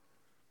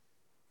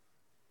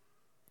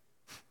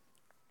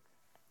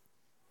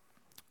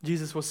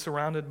 Jesus was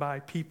surrounded by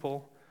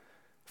people,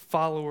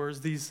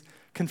 followers, these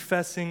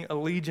confessing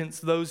allegiance,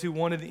 those who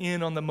wanted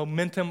in on the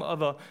momentum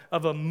of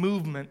a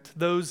movement,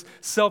 those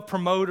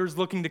self-promoters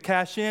looking to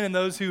cash in, and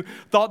those who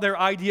thought their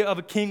idea of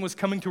a king was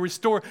coming to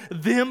restore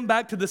them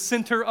back to the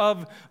center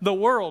of the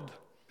world.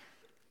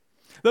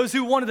 Those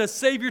who wanted a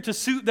Savior to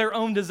suit their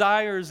own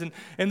desires,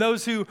 and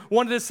those who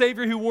wanted a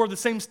Savior who wore the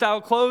same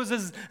style clothes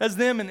as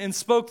them and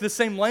spoke the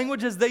same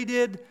language as they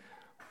did,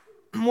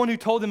 one who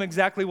told them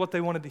exactly what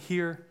they wanted to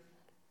hear.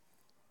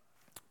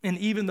 And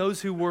even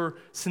those who were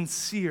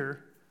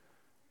sincere,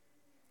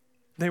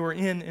 they were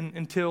in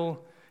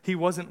until he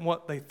wasn't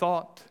what they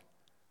thought.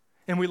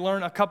 And we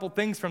learn a couple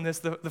things from this.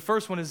 The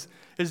first one is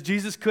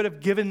Jesus could have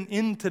given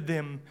in to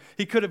them.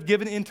 He could have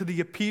given in to the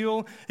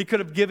appeal. He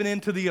could have given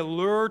in to the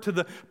allure, to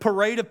the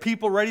parade of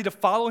people ready to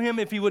follow him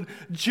if he would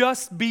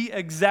just be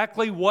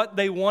exactly what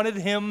they wanted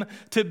him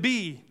to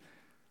be.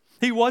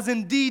 He was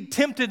indeed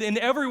tempted in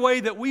every way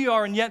that we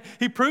are, and yet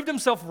he proved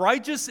himself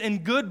righteous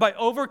and good by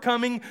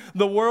overcoming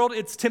the world,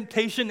 its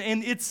temptation,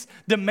 and its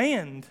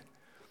demand.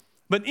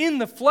 But in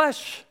the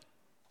flesh,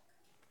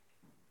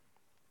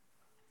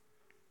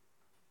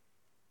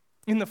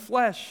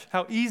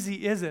 how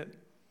easy is it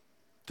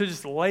to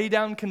just lay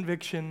down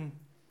conviction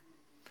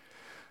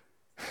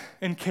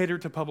and cater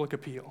to public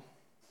appeal?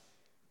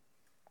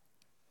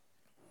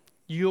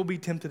 You'll be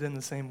tempted in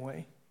the same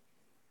way.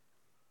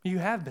 You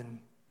have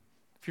been.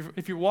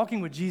 If you're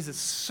walking with Jesus,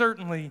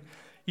 certainly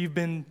you've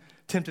been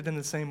tempted in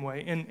the same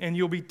way. And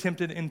you'll be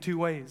tempted in two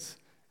ways.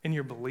 In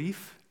your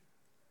belief.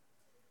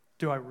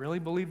 Do I really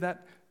believe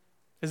that?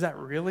 Is that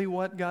really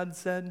what God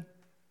said?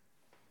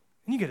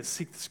 And you got to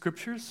seek the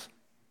scriptures.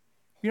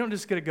 You don't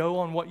just get to go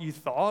on what you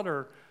thought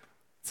or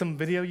some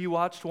video you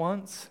watched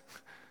once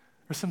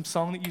or some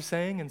song that you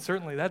sang, and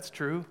certainly that's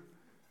true.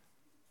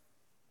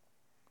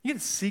 You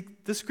get to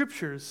seek the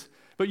scriptures.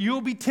 But you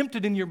will be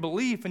tempted in your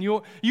belief, and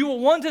you will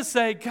want to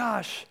say,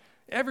 gosh,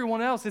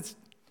 everyone else, it's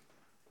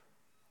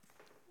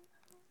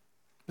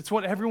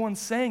what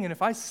everyone's saying. And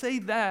if I say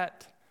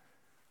that,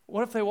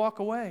 what if they walk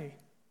away?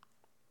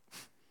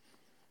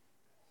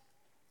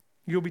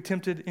 You'll be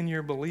tempted in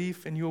your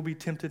belief, and you'll be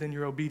tempted in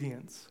your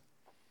obedience.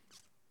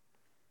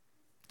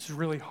 It's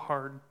really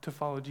hard to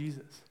follow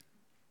Jesus.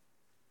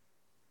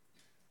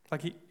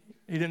 Like he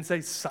didn't say,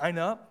 sign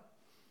up,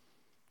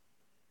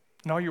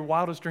 and all your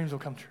wildest dreams will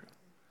come true.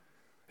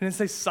 He didn't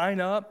say,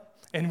 sign up,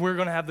 and we're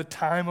going to have the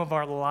time of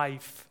our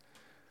life.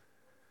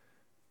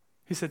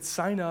 He said,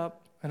 sign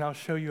up, and I'll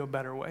show you a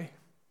better way.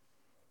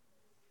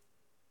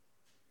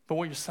 But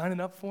what you're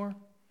signing up for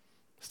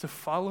is to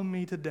follow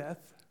me to death.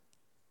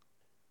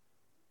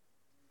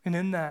 And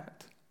in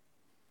that,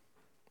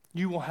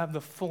 you will have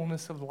the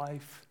fullness of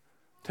life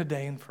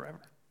today and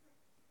forever.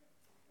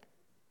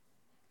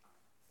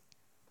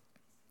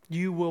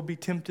 You will be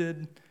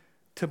tempted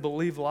to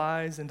believe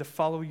lies and to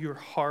follow your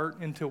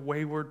heart into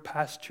wayward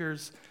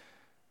pastures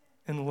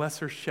and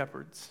lesser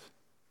shepherds.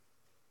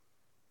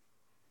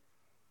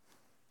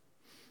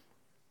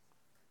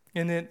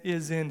 And it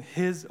is in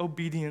his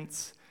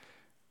obedience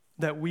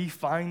that we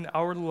find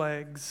our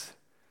legs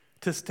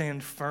to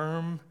stand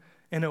firm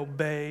and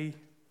obey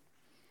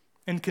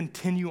and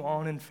continue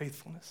on in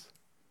faithfulness.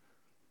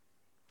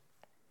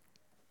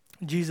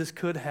 Jesus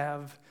could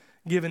have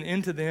given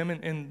in to them.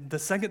 And the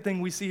second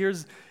thing we see here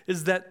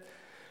is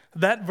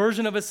that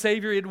version of a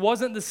Savior, it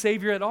wasn't the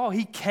Savior at all.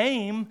 He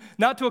came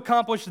not to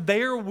accomplish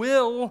their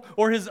will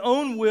or his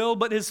own will,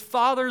 but his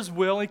Father's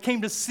will. He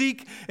came to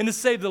seek and to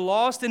save the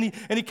lost, and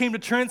he came to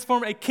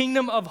transform a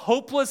kingdom of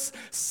hopeless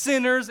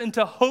sinners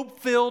into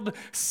hope-filled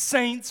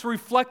saints,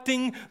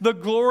 reflecting the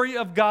glory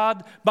of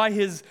God by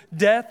his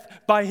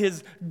death, by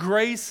his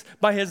grace,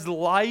 by his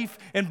life,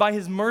 and by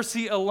his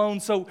mercy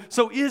alone. So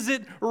is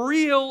it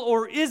real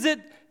or is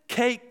it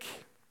cake?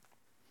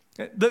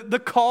 The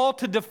call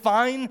to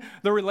define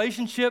the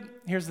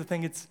relationship, here's the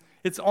thing,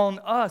 it's on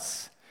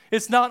us.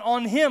 It's not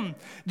on him.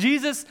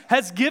 Jesus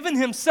has given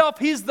himself.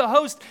 He's the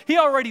host. He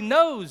already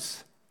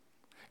knows.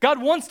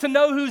 God wants to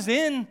know who's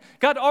in.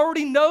 God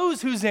already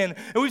knows who's in.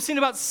 And we've seen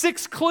about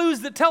 6 clues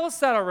that tell us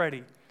that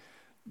already.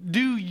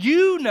 Do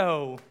you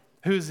know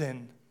who's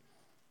in?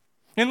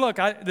 And look,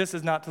 this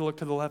is not to look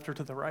to the left or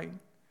to the right,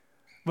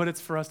 but it's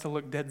for us to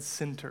look dead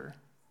center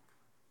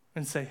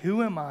and say,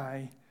 who am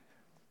I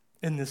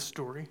in this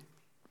story?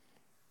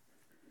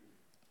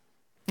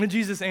 And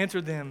Jesus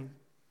answered them,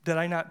 did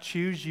I not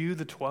choose you,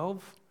 the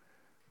 12?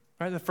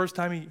 Right, the first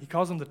time he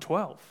calls them the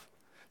 12.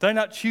 Did I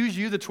not choose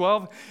you, the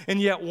 12? And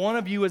yet one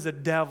of you is a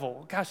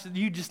devil. Gosh,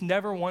 you just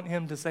never want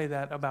him to say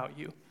that about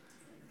you.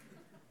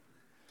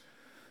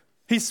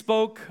 He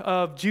spoke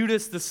of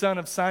Judas, the son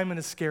of Simon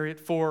Iscariot,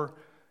 for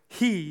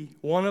he,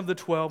 one of the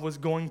 12, was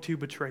going to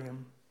betray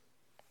him.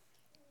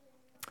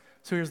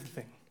 So here's the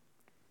thing.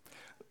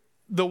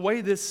 The way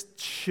this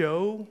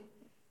show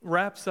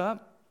wraps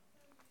up,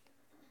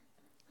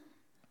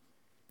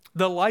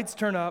 the lights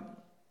turn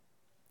up,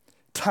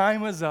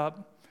 time is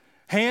up,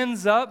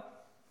 hands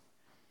up,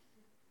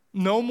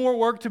 no more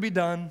work to be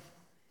done.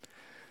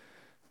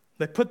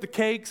 They put the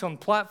cakes on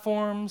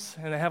platforms,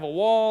 and they have a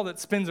wall that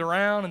spins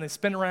around, and they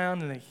spin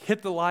around, and they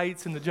hit the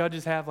lights, and the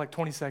judges have like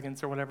 20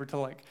 seconds or whatever to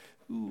like,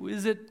 ooh,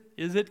 is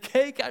it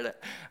cake?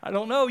 I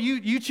don't know.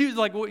 You choose,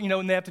 like,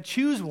 and they have to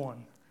choose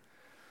one.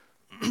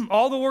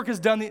 All the work is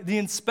done. The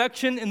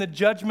inspection and the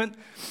judgment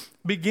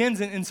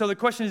begins. And so the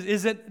question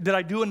is did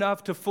I do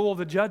enough to fool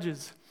the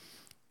judges?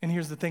 And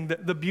here's the thing,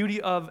 the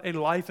beauty of a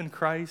life in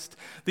Christ,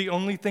 the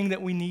only thing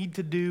that we need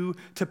to do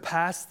to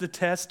pass the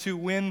test, to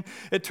win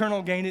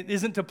eternal gain, it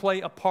isn't to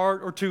play a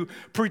part or to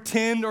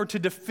pretend or to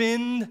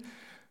defend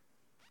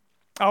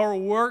our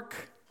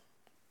work.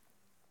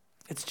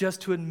 It's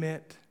just to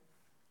admit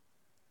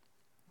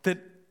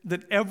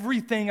that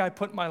everything I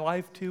put my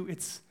life to,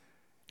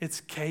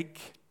 it's cake.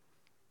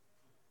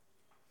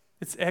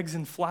 It's eggs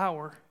and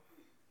flour.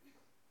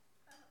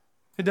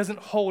 It doesn't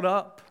hold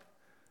up.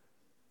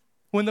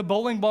 When the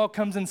bowling ball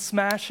comes and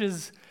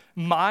smashes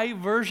my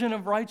version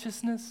of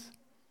righteousness,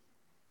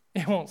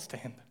 it won't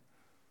stand.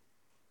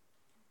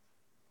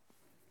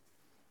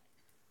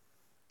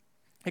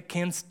 It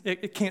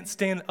can't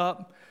stand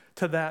up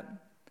to that.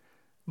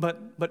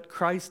 But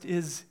Christ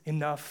is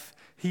enough.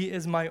 He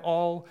is my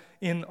all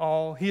in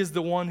all. He is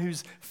the one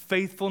whose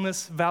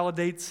faithfulness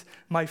validates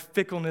my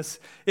fickleness.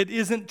 It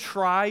isn't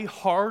try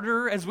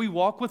harder as we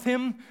walk with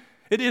him.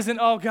 It isn't,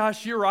 oh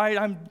gosh, you're right,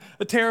 I'm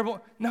a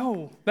terrible.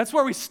 No, that's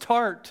where we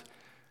start.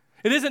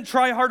 It isn't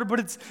try harder,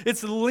 but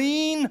it's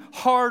lean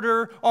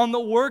harder on the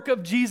work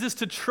of Jesus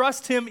to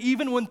trust him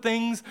even when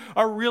things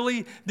are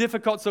really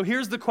difficult. So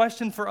here's the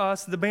question for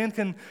us. The band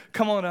can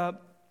come on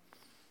up.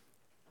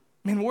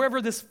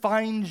 Wherever this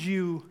finds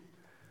you,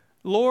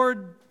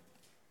 Lord,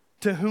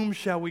 to whom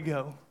shall we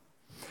go?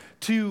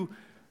 To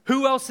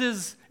Who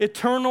else's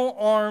eternal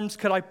arms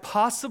could I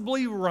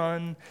possibly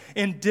run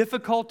in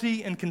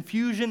difficulty and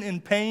confusion,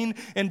 in pain,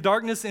 in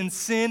darkness, in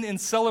sin, in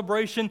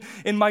celebration,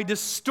 in my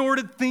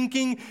distorted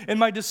thinking, in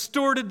my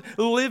distorted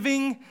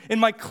living, in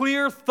my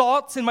clear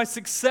thoughts, in my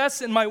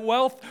success, in my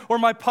wealth, or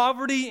my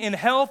poverty, in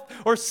health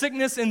or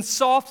sickness, in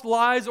soft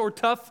lies or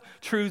tough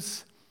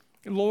truths?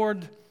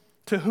 Lord,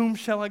 to whom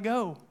shall I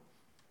go?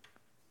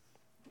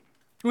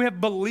 We have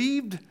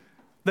believed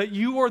that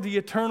you are the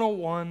eternal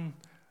one,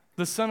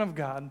 the Son of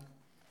God,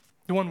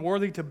 the one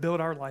worthy to build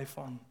our life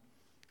on.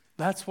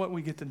 That's what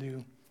we get to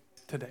do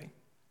today.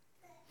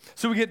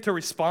 So we get to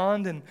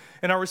respond, and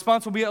our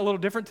response will be a little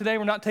different today.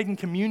 We're not taking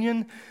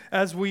communion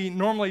as we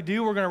normally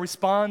do. We're going to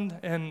respond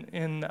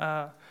in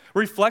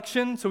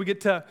reflection. So we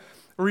get to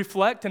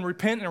reflect and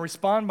repent and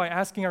respond by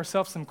asking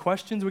ourselves some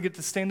questions. We get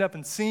to stand up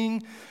and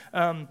sing.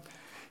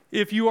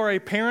 If you are a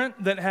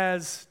parent that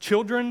has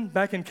children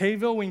back in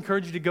Caveville, we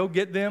encourage you to go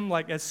get them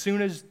like as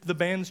soon as the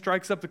band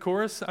strikes up the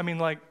chorus. I mean,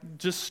 like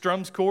just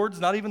strums chords,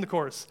 not even the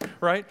chorus,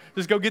 right?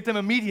 Just go get them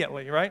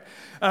immediately, right?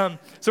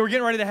 So we're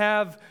getting ready to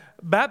have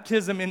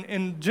baptism,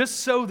 and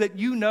just so that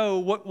you know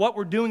what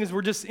we're doing is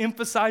we're just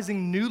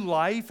emphasizing new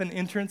life and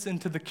entrance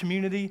into the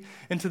community,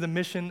 into the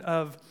mission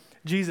of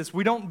Jesus.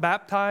 We don't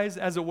baptize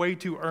as a way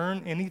to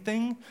earn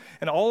anything,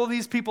 and all of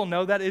these people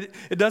know that.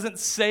 It doesn't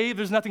save.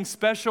 There's nothing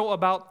special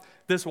about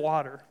this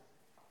water.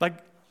 Like,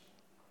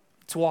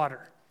 it's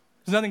water.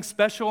 There's nothing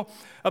special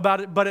about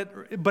it, but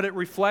it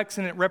reflects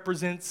and it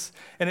represents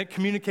and it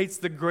communicates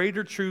the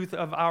greater truth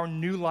of our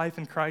new life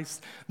in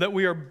Christ, that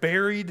we are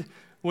buried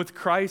with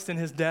Christ in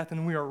his death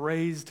and we are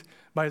raised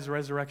by his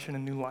resurrection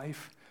and new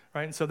life.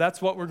 Right? And so that's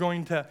what we're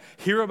going to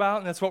hear about,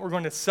 and that's what we're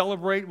going to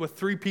celebrate with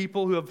three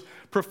people who have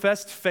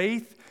professed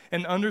faith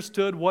and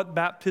understood what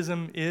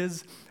baptism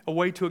is, a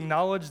way to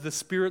acknowledge the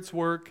Spirit's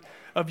work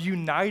of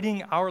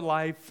uniting our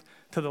life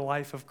to the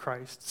life of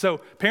Christ. So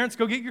parents,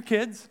 go get your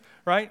kids,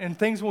 right? And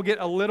things will get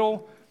a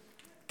little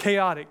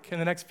chaotic in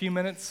the next few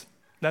minutes.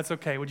 That's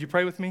okay. Would you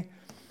pray with me?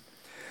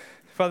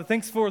 Father,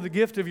 thanks for the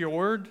gift of your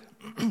word,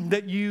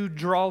 that you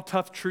draw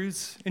tough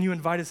truths and you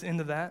invite us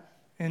into that.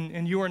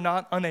 And you are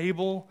not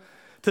unable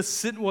to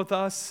sit with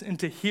us and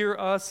to hear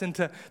us and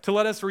to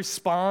let us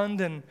respond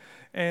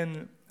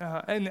and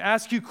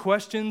ask you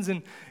questions.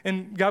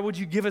 And God, would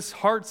you give us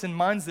hearts and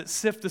minds that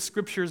sift the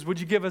scriptures? Would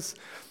you give us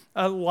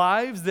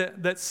lives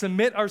that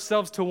submit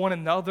ourselves to one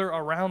another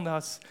around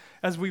us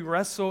as we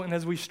wrestle and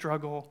as we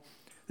struggle?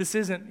 This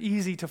isn't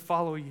easy to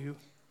follow you,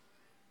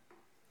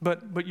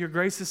 but your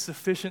grace is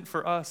sufficient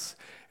for us,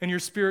 and your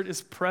Spirit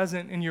is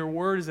present, and your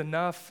word is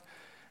enough.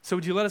 So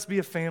would you let us be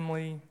a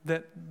family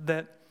that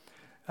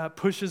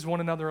pushes one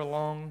another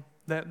along,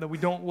 that we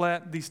don't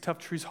let these tough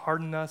truths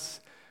harden us,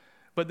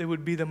 but they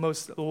would be the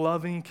most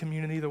loving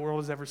community the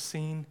world has ever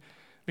seen,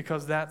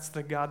 because that's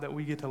the God that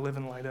we get to live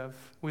in light of.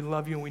 We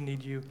love you and we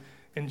need you.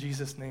 In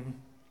Jesus' name,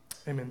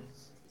 amen.